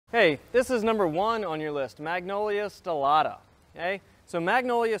Hey, this is number 1 on your list, Magnolia stellata. Okay? So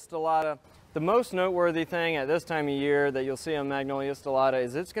Magnolia stellata, the most noteworthy thing at this time of year that you'll see on Magnolia stellata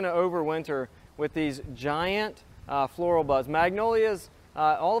is it's going to overwinter with these giant floral buds. Magnolias,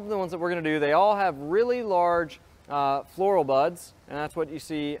 all of the ones that we're going to do, they all have really large floral buds, and that's what you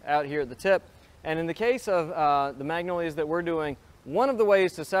see out here at the tip. And in the case of the magnolias that we're doing, one of the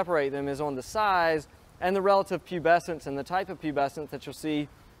ways to separate them is on the size and the relative pubescence and the type of pubescence that you'll see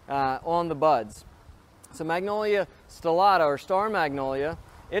on the buds. So Magnolia stellata, or star magnolia,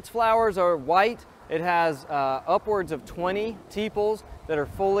 its flowers are white. It has upwards of 20 tepals that are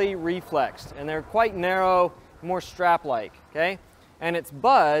fully reflexed, and they're quite narrow, more strap-like, okay? And its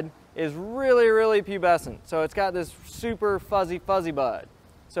bud is really, really pubescent. So it's got this super fuzzy bud.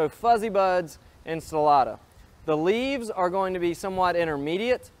 So fuzzy buds in stellata. The leaves are going to be somewhat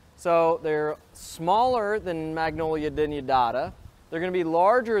intermediate, so they're smaller than Magnolia denudata. They're going to be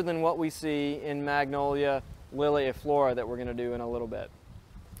larger than what we see in Magnolia liliiflora that we're going to do in a little bit.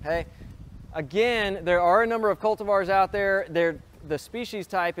 Okay. Again, there are a number of cultivars out there. The species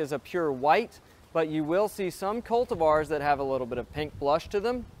type is a pure white, but you will see some cultivars that have a little bit of pink blush to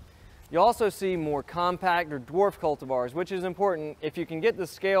them. You also see more compact or dwarf cultivars, which is important. If you can get the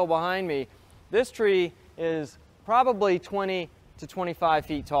scale behind me, this tree is probably 20 to 25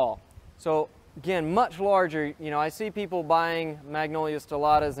 feet tall. So again, much larger. You know, I see people buying Magnolia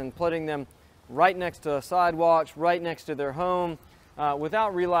stellatas and putting them right next to sidewalks, right next to their home,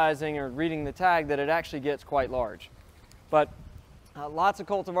 without realizing or reading the tag that it actually gets quite large. But lots of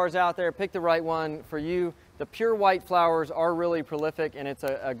cultivars out there. Pick the right one for you. The pure white flowers are really prolific, and it's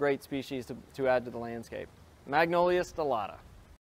a great species to add to the landscape. Magnolia stellata.